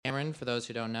Cameron, for those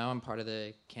who don't know. I'm part of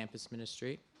the campus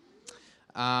ministry.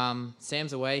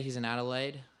 Sam's away. He's in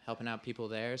Adelaide, helping out people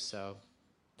there, so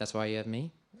that's why you have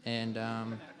me. And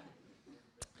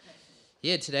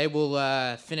today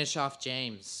we'll finish off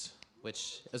James,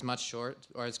 which is much short,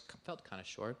 or has felt kind of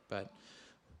short, but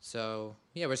so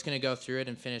we're just going to go through it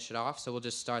and finish it off. So we'll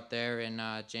just start there in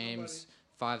James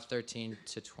 5:13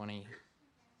 to 20.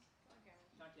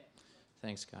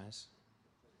 Thanks, guys.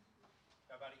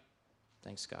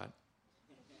 Thanks, Scott.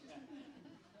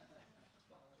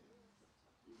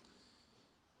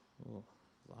 Ooh,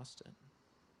 lost it.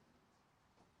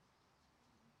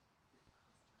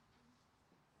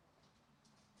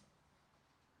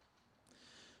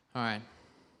 All right.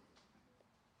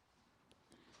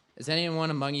 Is anyone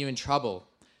among you in trouble?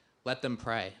 Let them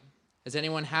pray. Is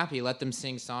anyone happy? Let them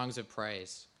sing songs of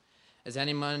praise. Is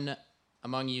anyone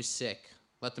among you sick?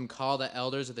 Let them call the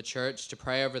elders of the church to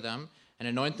pray over them and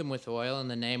anoint them with oil in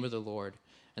the name of the Lord.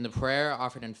 And the prayer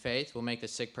offered in faith will make the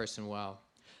sick person well.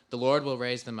 The Lord will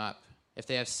raise them up. If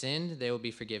they have sinned, they will be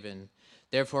forgiven.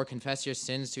 Therefore, confess your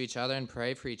sins to each other and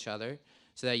pray for each other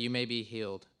so that you may be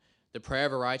healed. The prayer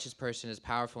of a righteous person is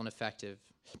powerful and effective.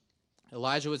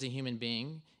 Elijah was a human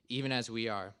being, even as we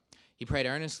are. He prayed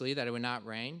earnestly that it would not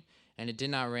rain, and it did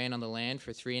not rain on the land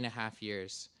for 3.5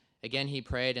 years. Again he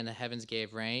prayed, and the heavens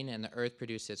gave rain, and the earth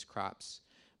produced its crops.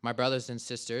 My brothers and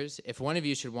sisters, if one of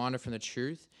you should wander from the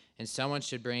truth, and someone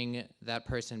should bring that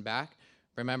person back,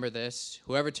 remember this: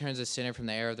 whoever turns a sinner from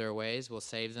the error of their ways will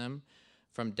save them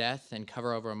from death and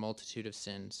cover over a multitude of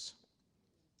sins.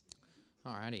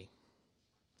 Alrighty.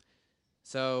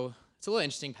 So it's a little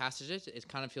interesting passage. It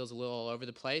kind of feels a little all over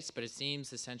the place, but it seems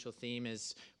the central theme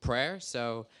is prayer,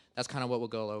 so that's kind of what we'll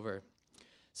go over.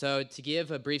 So to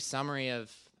give a brief summary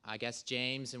of, I guess,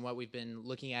 James and what we've been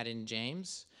looking at in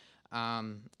James,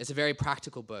 it's a very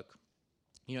practical book.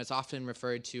 You know, it's often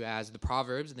referred to as the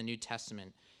Proverbs of the New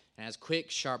Testament, and has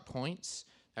quick, sharp points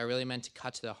that are really meant to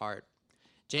cut to the heart.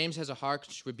 James has a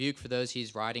harsh rebuke for those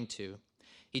he's writing to.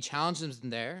 He challenges them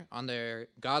there on their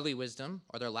godly wisdom,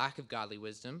 or their lack of godly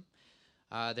wisdom,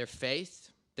 their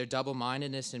faith, their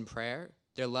double-mindedness in prayer,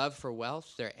 their love for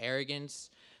wealth, their arrogance,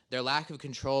 their lack of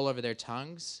control over their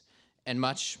tongues, and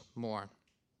much more.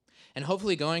 And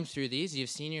hopefully going through these, you've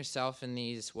seen yourself in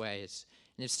these ways,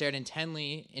 and you've stared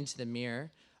intently into the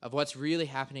mirror of what's really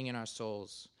happening in our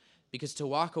souls. Because to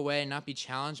walk away and not be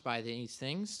challenged by these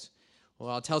things,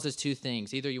 well, it tells us two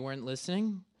things. Either you weren't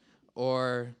listening,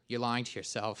 or you're lying to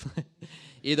yourself.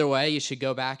 Either way, you should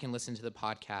go back and listen to the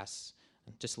podcasts.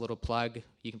 Just a little plug.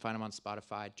 You can find them on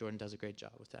Spotify. Jordan does a great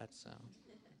job with that.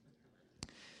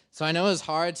 So I know it's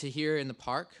hard to hear in the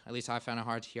park. At least I found it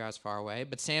hard to hear. I was far away.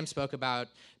 But Sam spoke about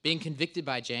being convicted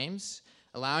by James,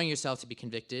 allowing yourself to be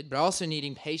convicted, but also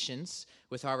needing patience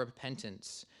with our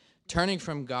repentance. Turning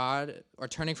from God, or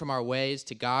turning from our ways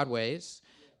to God ways,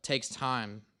 takes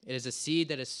time. It is a seed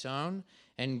that is sown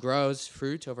and grows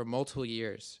fruit over multiple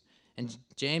years. And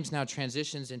James now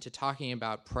transitions into talking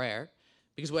about prayer,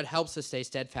 because what helps us stay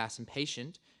steadfast and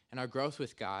patient in our growth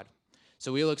with God.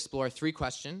 So we'll explore 3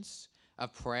 questions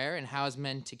of prayer and how it's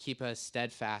meant to keep us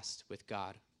steadfast with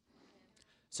God.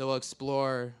 So we'll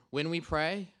explore when we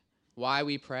pray, why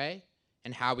we pray,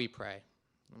 and how we pray.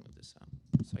 I'll move this up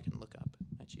so I can look up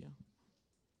at you.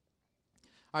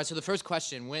 All right, so the first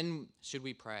question, when should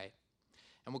we pray?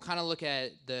 And we'll kind of look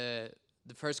at the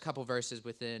first couple verses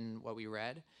within what we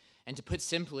read. And to put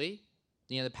simply,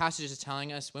 the passage is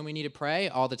telling us when we need to pray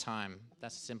all the time.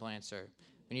 That's a simple answer.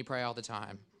 We need to pray all the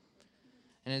time.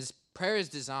 And as prayer is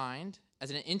designed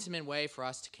as an intimate way for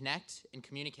us to connect and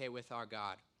communicate with our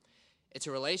God. It's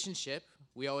a relationship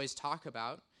we always talk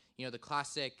about. The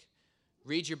classic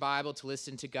read your Bible to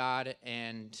listen to God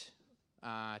and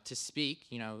to speak,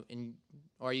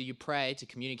 or you pray to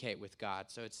communicate with God.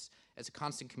 So it's a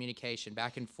constant communication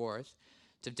back and forth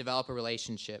to develop a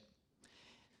relationship.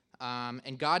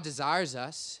 And God desires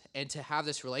us and to have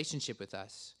this relationship with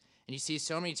us. And you see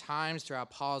so many times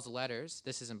throughout Paul's letters,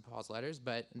 this isn't Paul's letters,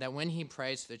 but that when he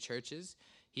prays for the churches,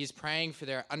 he's praying for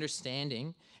their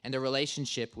understanding and their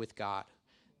relationship with God.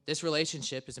 This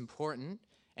relationship is important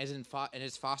and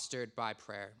is fostered by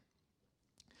prayer.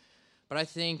 But I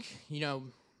think,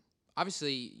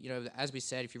 obviously, as we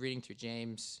said, if you're reading through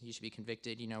James, you should be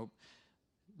convicted.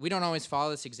 We don't always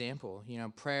follow this example,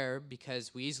 prayer,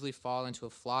 because we easily fall into a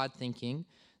flawed thinking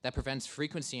that prevents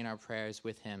frequency in our prayers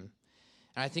with him.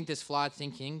 And I think this flawed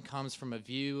thinking comes from a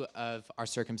view of our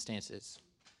circumstances.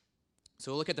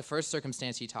 So we'll look at the first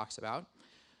circumstance he talks about,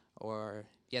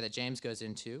 that James goes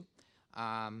into.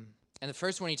 And the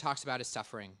first one he talks about is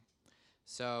suffering.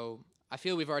 So I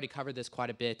feel we've already covered this quite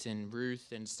a bit in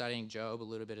Ruth and studying Job a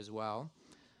little bit as well.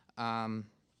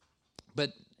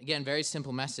 But again, very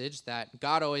simple message that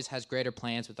God always has greater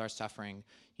plans with our suffering.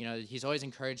 He's always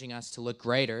encouraging us to look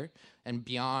greater and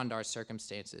beyond our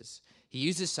circumstances. He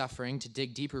uses suffering to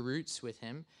dig deeper roots with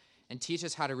him and teach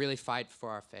us how to really fight for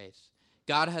our faith.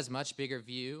 God has much bigger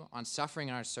view on suffering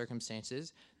and our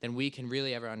circumstances than we can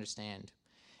really ever understand.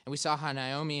 And we saw how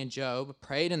Naomi and Job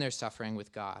prayed in their suffering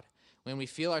with God. When we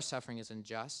feel our suffering is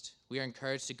unjust, we are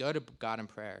encouraged to go to God in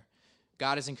prayer.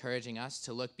 God is encouraging us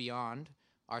to look beyond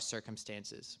our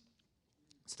circumstances.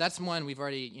 So that's one we've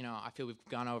already, I feel we've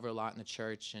gone over a lot in the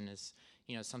church, and is,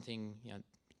 something,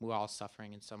 we're all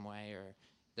suffering in some way, or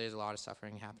there's a lot of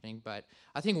suffering happening. But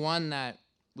I think one that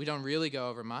we don't really go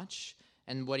over much,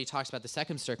 and what he talks about the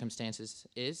second circumstances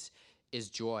is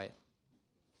joy.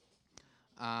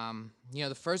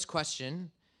 The first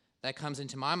question that comes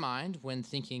into my mind when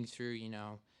thinking through,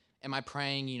 am I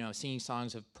praying, singing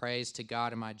songs of praise to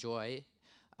God in my joy,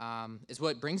 is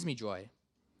what brings me joy.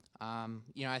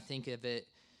 I think of it,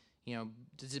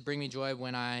 does it bring me joy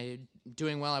when I'm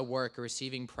doing well at work or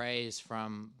receiving praise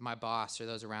from my boss or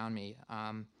those around me?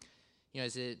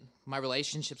 Is it my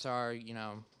relationships are,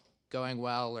 going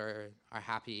well or are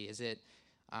happy? Is it,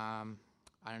 I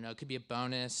don't know, it could be a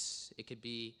bonus. It could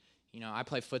be, I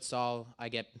play futsal. I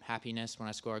get happiness when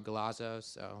I score a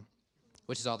golazo,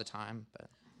 which is all the time. But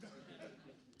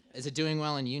is it doing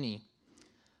well in uni?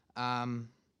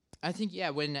 I think,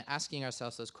 when asking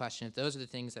ourselves those questions, if those are the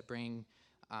things that bring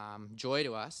joy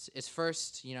to us, it's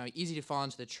first, easy to fall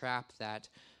into the trap that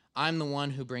I'm the one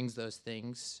who brings those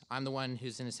things. I'm the one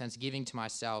who's, in a sense, giving to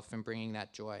myself and bringing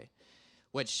that joy,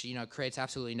 which, creates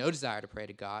absolutely no desire to pray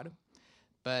to God.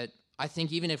 But I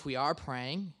think even if we are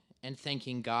praying and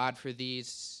thanking God for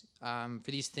these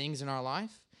things in our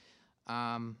life,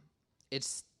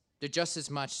 they're just as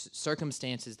much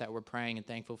circumstances that we're praying and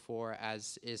thankful for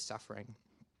as is suffering.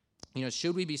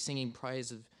 Should we be singing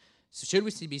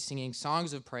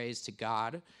songs of praise to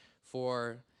God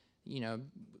for,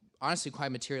 honestly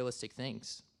quite materialistic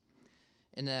things?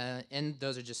 And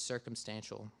those are just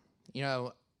circumstantial.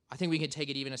 I think we can take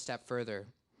it even a step further.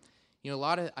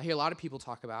 I hear a lot of people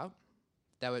talk about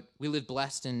that we live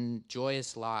blessed and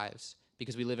joyous lives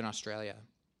because we live in Australia.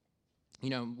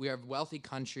 We are a wealthy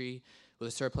country with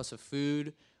a surplus of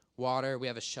food, water. We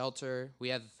have a shelter. We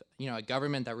have, a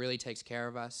government that really takes care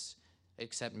of us,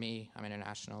 except me. I'm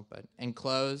international, and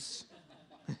clothes.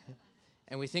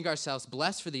 And we think ourselves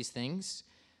blessed for these things,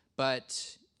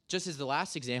 but just as the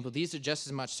last example, these are just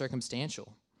as much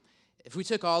circumstantial. If we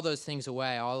took all those things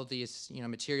away, all of these,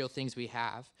 material things we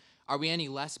have, are we any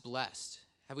less blessed?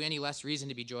 Have we any less reason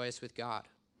to be joyous with God?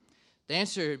 The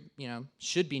answer,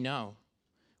 should be no.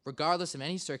 Regardless of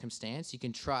any circumstance, you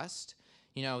can trust,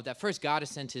 that first God has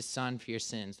sent his son for your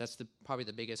sins. That's probably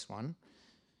the biggest one.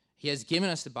 He has given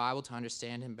us the Bible to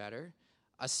understand him better,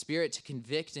 a spirit to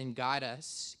convict and guide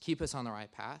us, keep us on the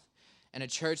right path, and a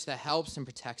church that helps and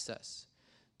protects us.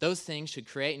 Those things should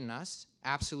create in us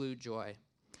absolute joy.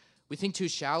 We think too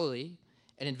shallowly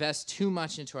and invest too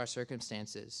much into our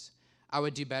circumstances. I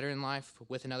would do better in life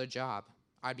with another job.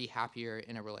 I'd be happier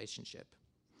in a relationship.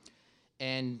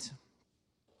 And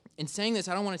in saying this,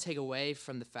 I don't want to take away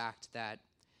from the fact that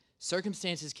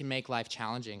circumstances can make life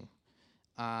challenging.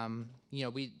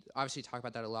 We obviously talk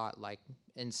about that a lot, like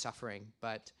in suffering,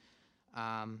 but,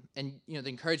 the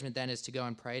encouragement then is to go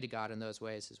and pray to God in those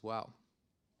ways as well.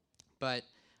 But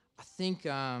I think,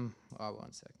 one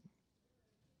second.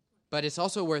 But it's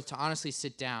also worth to honestly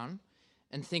sit down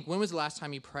and think, when was the last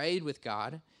time you prayed with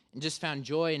God and just found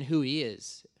joy in who he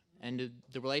is and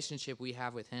the relationship we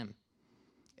have with him?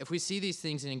 If we see these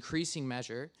things in increasing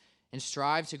measure and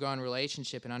strive to grow in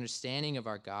relationship and understanding of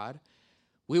our God,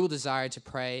 we will desire to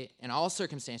pray in all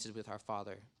circumstances with our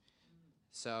Father.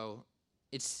 So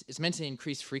it's meant to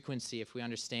increase frequency if we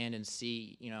understand and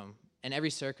see, in every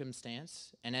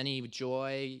circumstance and any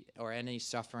joy or any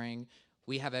suffering,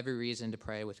 we have every reason to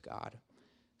pray with God.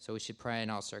 So we should pray in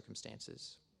all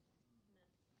circumstances.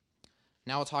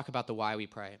 Now we'll talk about the why we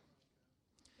pray.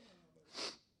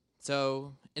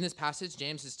 So in this passage,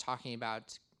 James is talking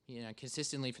about,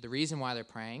 consistently for the reason why they're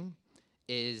praying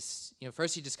is,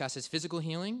 first he discusses physical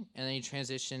healing, and then he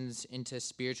transitions into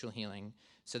spiritual healing.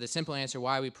 So the simple answer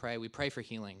why we pray for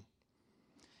healing.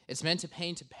 It's meant to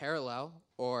paint a parallel,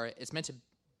 or it's meant to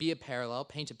be a parallel,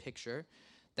 paint a picture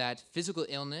that physical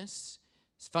illness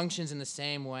functions in the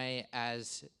same way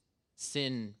as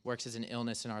sin works as an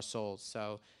illness in our souls.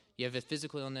 So you have a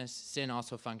physical illness, sin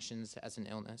also functions as an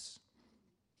illness.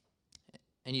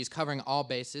 And he's covering all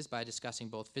bases by discussing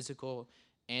both physical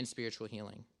and spiritual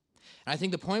healing. And I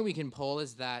think the point we can pull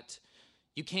is that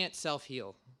you can't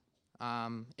self-heal.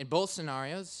 In both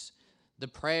scenarios, The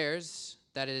prayers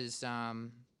that is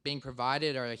being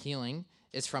provided or healing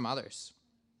is from others.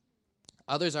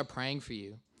 Others are praying for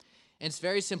you. And it's a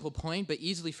very simple point, but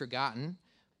easily forgotten.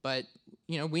 But,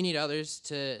 we need others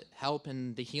to help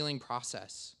in the healing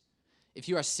process. If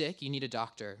you are sick, you need a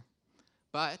doctor.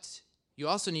 But you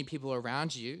also need people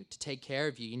around you to take care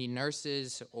of you. You need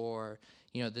nurses or,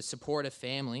 the support of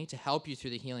family to help you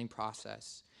through the healing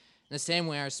process. In the same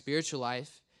way, our spiritual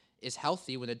life is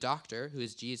healthy when a doctor, who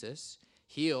is Jesus,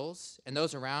 heals, and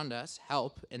those around us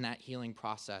help in that healing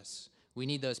process. We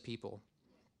need those people.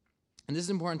 And this is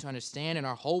important to understand in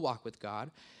our whole walk with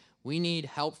God. We need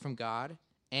help from God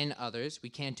and others. We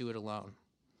can't do it alone.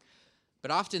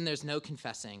 But often there's no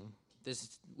confessing.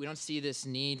 We don't see this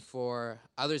need for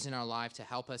others in our life to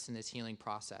help us in this healing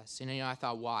process. I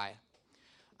thought, why?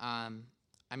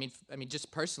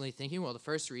 Just personally thinking, well, the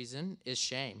first reason is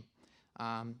shame.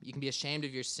 You can be ashamed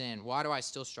of your sin. Why do I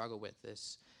still struggle with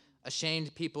this?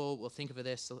 Ashamed people will think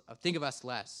of us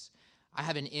less. I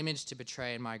have an image to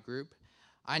portray in my group.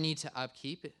 I need to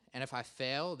upkeep, and if I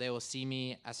fail, they will see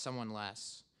me as someone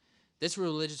less. This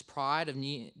religious pride of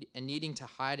needing to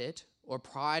hide it, or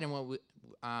pride in what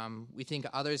we think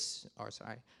others,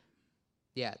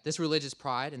 this religious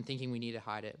pride and thinking we need to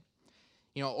hide it.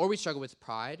 Or we struggle with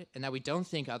pride and that we don't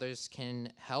think others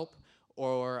can help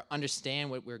or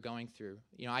understand what we're going through.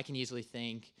 I can easily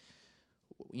think,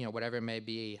 whatever it may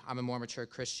be, I'm a more mature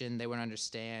Christian, they wouldn't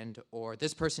understand, or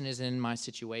this person is in my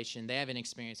situation, they haven't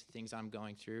experienced the things I'm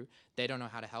going through, they don't know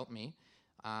how to help me,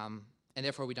 and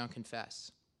therefore we don't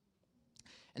confess.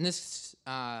 And this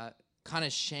kind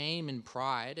of shame and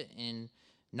pride in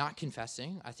not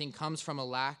confessing, I think, comes from a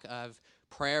lack of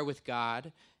prayer with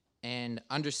God and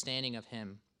understanding of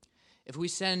Him. If we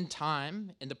spend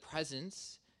time in the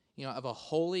presence, of a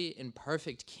holy and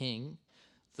perfect King,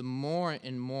 the more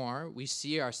and more we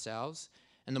see ourselves,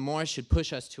 and the more it should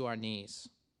push us to our knees.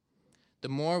 The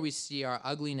more we see our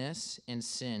ugliness and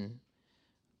sin,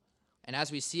 and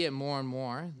as we see it more and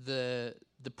more, the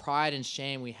pride and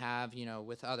shame we have,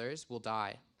 with others will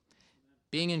die.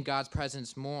 Being in God's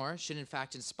presence more should, in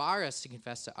fact, inspire us to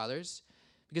confess to others,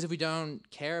 because if we don't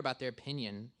care about their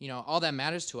opinion, all that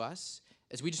matters to us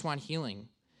is we just want healing.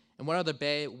 And what other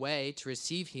way to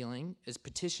receive healing is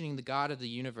petitioning the God of the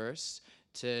universe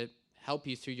to help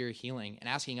you through your healing and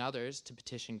asking others to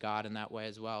petition God in that way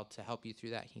as well to help you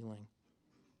through that healing.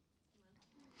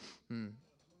 And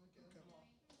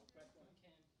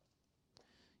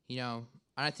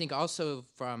I think also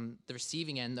from the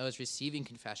receiving end, those receiving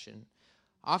confession,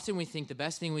 often we think the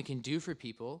best thing we can do for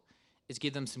people is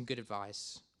give them some good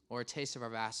advice or a taste of our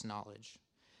vast knowledge.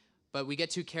 But we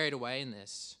get too carried away in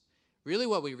this. Really,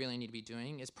 what we really need to be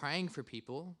doing is praying for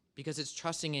people, because it's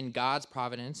trusting in God's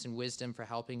providence and wisdom for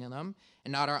helping them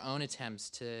and not our own attempts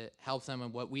to help them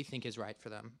in what we think is right for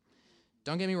them.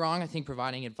 Don't get me wrong, I think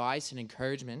providing advice and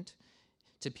encouragement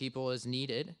to people is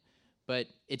needed, but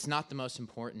it's not the most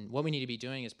important. What we need to be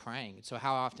doing is praying. So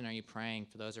how often are you praying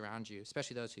for those around you,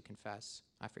 especially those who confess?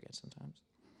 I forget sometimes.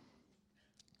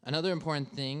 Another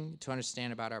important thing to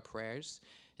understand about our prayers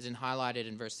is highlighted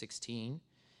in verse 16,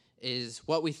 is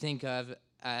what we think of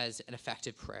as an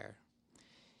effective prayer.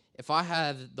 If I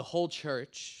have the whole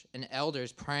church and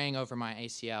elders praying over my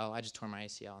ACL, I just tore my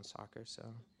ACL in soccer, so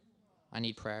I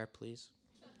need prayer, please.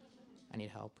 I need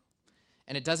help.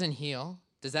 And it doesn't heal,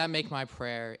 does that make my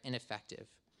prayer ineffective?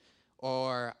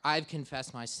 Or I've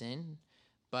confessed my sin,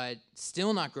 but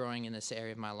still not growing in this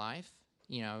area of my life,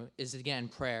 is again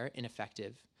prayer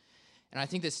ineffective? And I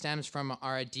think this stems from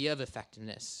our idea of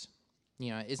effectiveness.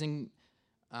 Our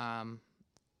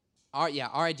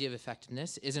idea of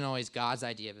effectiveness isn't always God's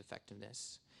idea of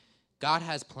effectiveness. God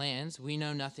has plans we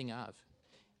know nothing of.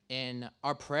 And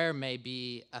our prayer may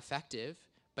be effective,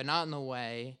 but not in a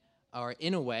way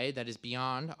that is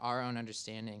beyond our own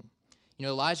understanding.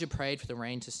 Elijah prayed for the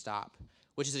rain to stop,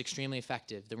 which is extremely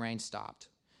effective. The rain stopped.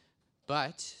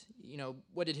 But,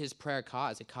 what did his prayer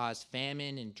cause? It caused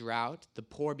famine and drought. The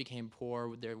poor became poor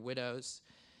with their widows.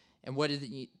 And what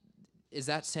is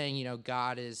that saying,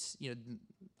 God is,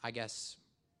 I guess,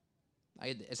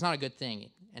 it's not a good thing.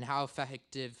 And how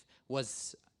effective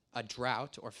was a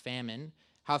drought or famine?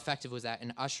 How effective was that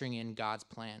in ushering in God's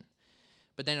plan?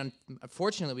 But then,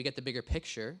 unfortunately, we get the bigger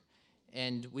picture,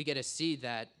 and we get to see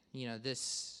that,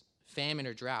 this famine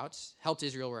or droughts helped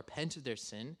Israel repent of their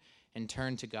sin and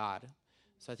turn to God.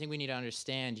 So I think we need to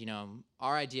understand,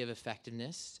 our idea of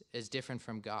effectiveness is different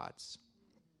from God's.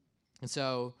 And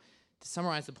so, to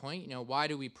summarize the point, why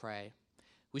do we pray?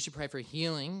 We should pray for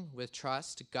healing with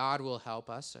trust. God will help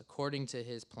us according to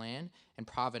His plan and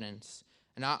providence,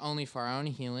 and not only for our own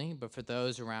healing, but for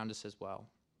those around us as well.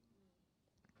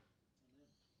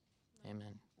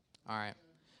 Amen. All right.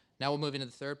 Now we'll move into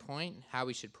the third point, how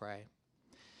we should pray.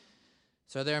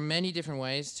 So there are many different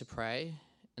ways to pray,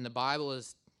 and the Bible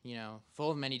is,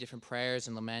 full of many different prayers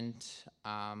and lament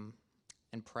and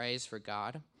praise for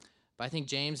God. But I think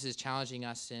James is challenging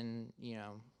us in,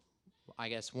 I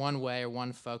guess one way or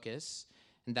one focus,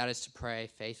 and that is to pray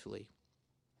faithfully.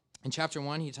 In chapter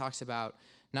 1, he talks about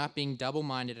not being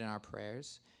double-minded in our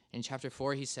prayers. In chapter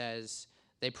 4, he says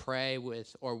we pray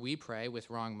with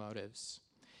wrong motives.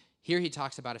 Here he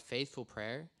talks about a faithful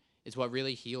prayer is what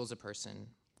really heals a person.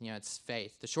 It's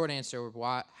faith. The short answer of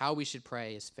how we should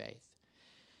pray is faith.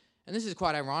 And this is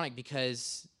quite ironic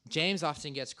because James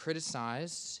often gets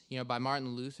criticized, by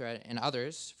Martin Luther and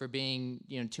others for being,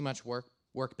 too much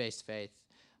work-based faith.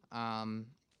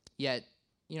 Yet,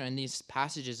 in these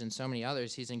passages and so many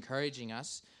others, he's encouraging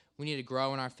us we need to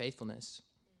grow in our faithfulness.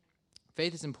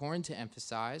 Faith is important to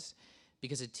emphasize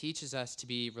because it teaches us to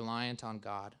be reliant on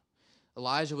God.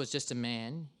 Elijah was just a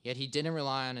man, yet he didn't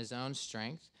rely on his own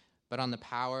strength, but on the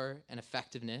power and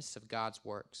effectiveness of God's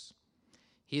works.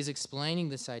 He is explaining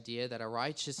this idea that a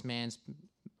righteous man's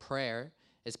prayer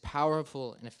is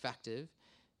powerful and effective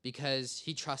because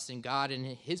he trusts in God and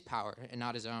his power and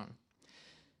not his own.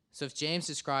 So if James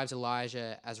describes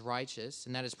Elijah as righteous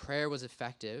and that his prayer was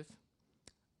effective,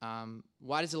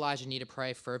 why does Elijah need to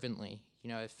pray fervently?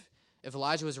 If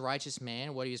Elijah was a righteous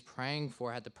man, what he was praying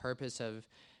for had the purpose of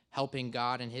helping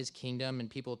God and his kingdom and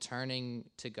people turning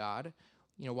to God,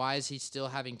 why is he still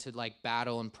having to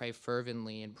battle and pray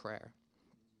fervently in prayer?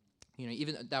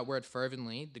 Even that word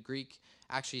fervently, the Greek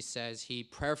actually says he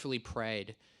prayerfully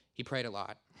prayed. He prayed a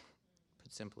lot,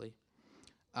 put simply.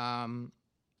 And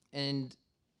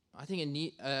I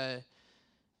think a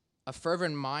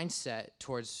fervent mindset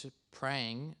towards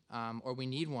praying, or we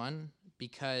need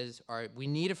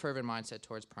a fervent mindset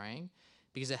towards praying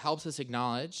because it helps us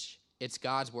acknowledge it's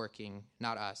God's working,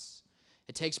 not us.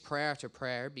 It takes prayer after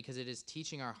prayer because it is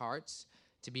teaching our hearts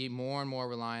to be more and more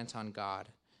reliant on God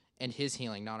and his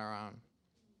healing, not our own.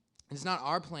 It's not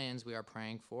our plans we are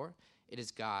praying for, it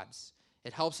is God's.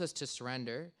 It helps us to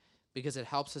surrender because it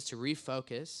helps us to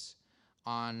refocus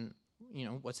on,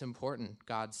 what's important,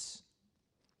 God's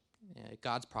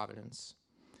providence.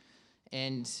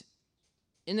 And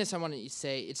in this, I want to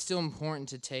say it's still important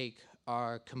to take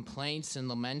our complaints and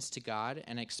laments to God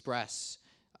and express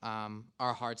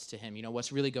our hearts to him,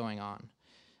 what's really going on.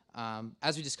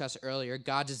 As we discussed earlier,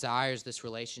 God desires this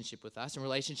relationship with us, and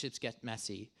relationships get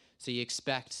messy. So you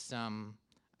expect some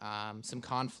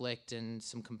conflict and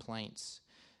some complaints.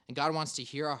 And God wants to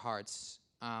hear our hearts,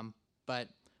 but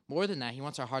more than that, he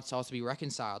wants our hearts to also be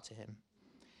reconciled to him.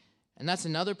 And that's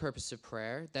another purpose of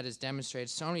prayer that is demonstrated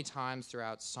so many times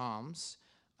throughout Psalms.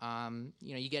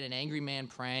 You get an angry man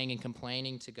praying and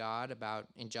complaining to God about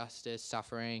injustice,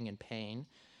 suffering, and pain.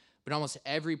 But almost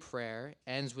every prayer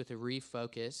ends with a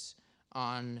refocus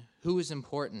on who is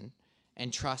important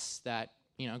and trusts that,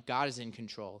 God is in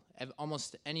control.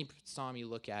 Almost any psalm you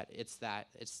look at,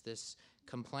 it's this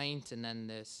complaint and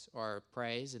then or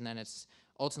praise, and then it's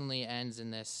ultimately ends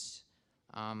in this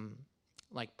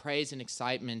praise and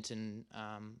excitement and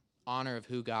honor of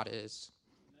who God is.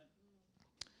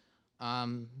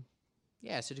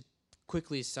 So to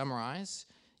quickly summarize,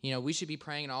 we should be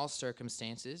praying in all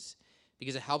circumstances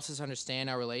because it helps us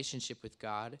understand our relationship with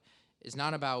God is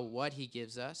not about what he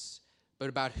gives us, but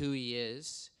about who he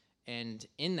is. And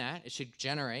in that, it should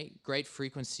generate great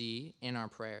frequency in our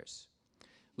prayers.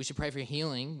 We should pray for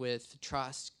healing with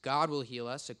trust. God will heal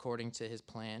us according to his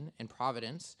plan and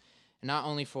providence, and not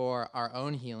only for our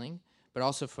own healing, but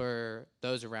also for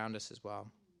those around us as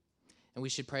well. And we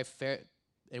should pray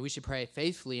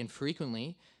faithfully and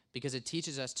frequently because it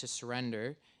teaches us to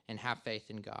surrender and have faith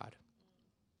in God.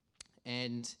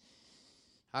 And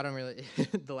I don't really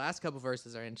the last couple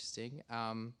verses are interesting.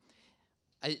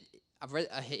 I've read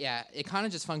it kind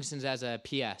of just functions as a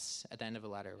PS at the end of a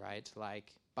letter, right?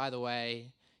 By the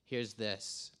way, here's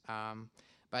this.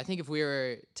 But I think if we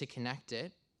were to connect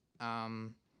it,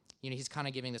 he's kind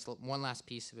of giving this one last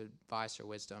piece of advice or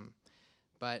wisdom.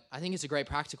 But I think it's a great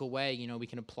practical way, we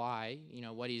can apply,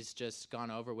 what he's just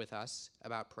gone over with us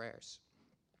about prayers.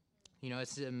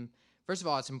 It's first of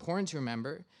all, it's important to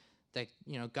remember that,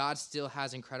 God still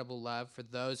has incredible love for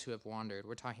those who have wandered.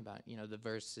 We're talking about, the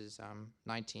verses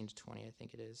 19 to 20, I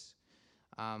think it is.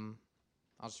 I'll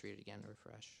just read it again to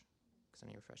refresh, because I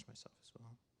need to refresh myself as well.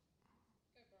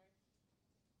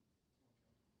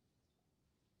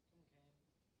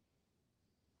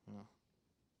 No,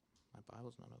 my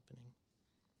Bible's not opening.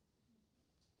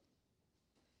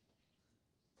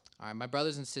 All right, my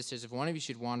brothers and sisters, if one of you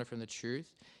should wander from the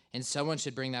truth and someone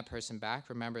should bring that person back,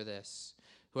 remember this.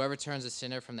 Whoever turns a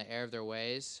sinner from the error of their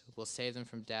ways will save them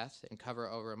from death and cover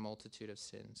over a multitude of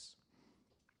sins.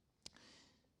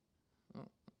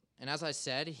 And as I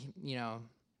said,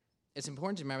 it's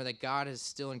important to remember that God has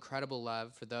still incredible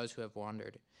love for those who have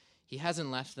wandered. He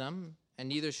hasn't left them, and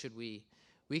neither should we.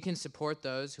 We can support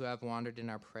those who have wandered in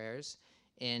our prayers,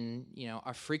 in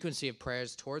our frequency of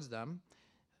prayers towards them,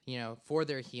 for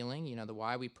their healing, the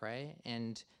why we pray,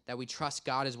 and that we trust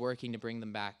God is working to bring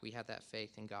them back. We have that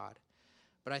faith in God.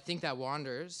 But I think that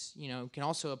wanderers, can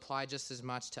also apply just as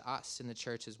much to us in the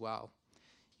church as well.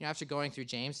 After going through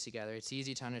James together, it's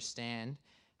easy to understand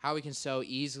how we can so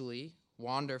easily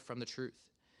wander from the truth.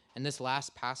 And this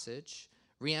last passage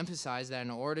reemphasized that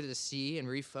in order to see and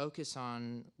refocus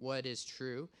on what is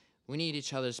true, we need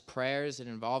each other's prayers and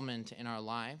involvement in our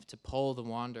life to pull the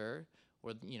wanderer,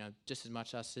 or just as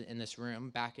much us in this room,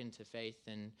 back into faith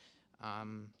and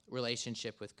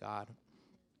relationship with God.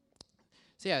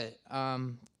 So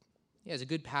it's a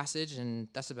good passage, and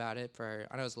that's about it.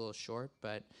 I know it's a little short,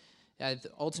 but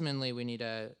ultimately we need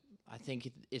to, I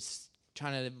think it's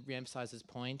trying to reemphasize this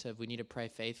point of we need to pray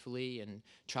faithfully and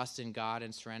trust in God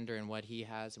and surrender in what he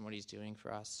has and what he's doing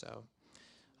for us. So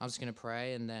I'm just going to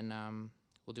pray, and then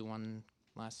we'll do one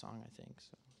last song, I think.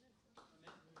 So.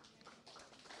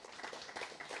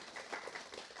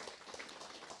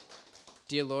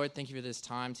 Dear Lord, thank you for this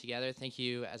time together. Thank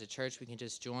you as a church we can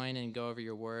just join and go over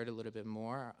your word a little bit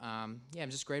more. I'm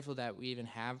just grateful that we even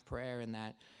have prayer and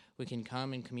that we can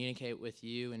come and communicate with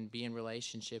you and be in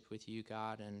relationship with you,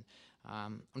 God. And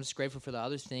I'm just grateful for the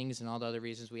other things and all the other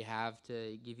reasons we have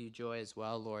to give you joy as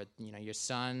well, Lord. Your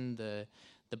Son,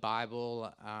 the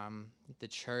Bible, the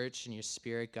church, and your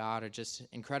Spirit, God, are just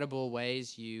incredible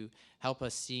ways you help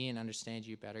us see and understand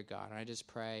you better, God. And I just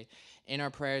pray in our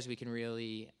prayers we can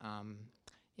really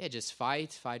just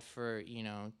fight for,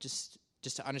 just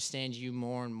to understand you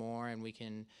more and more, and we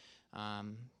can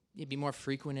be more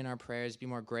frequent in our prayers, be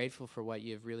more grateful for what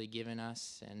you have really given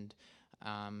us, and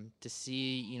to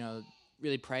see,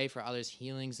 really pray for others'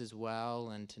 healings as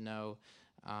well, and to know,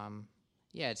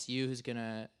 it's you who's going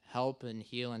to help and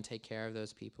heal and take care of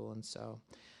those people. And so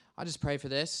I'll just pray for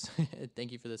this.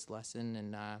 Thank you for this lesson,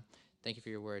 and thank you for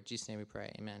your word. In Jesus' name we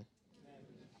pray. Amen.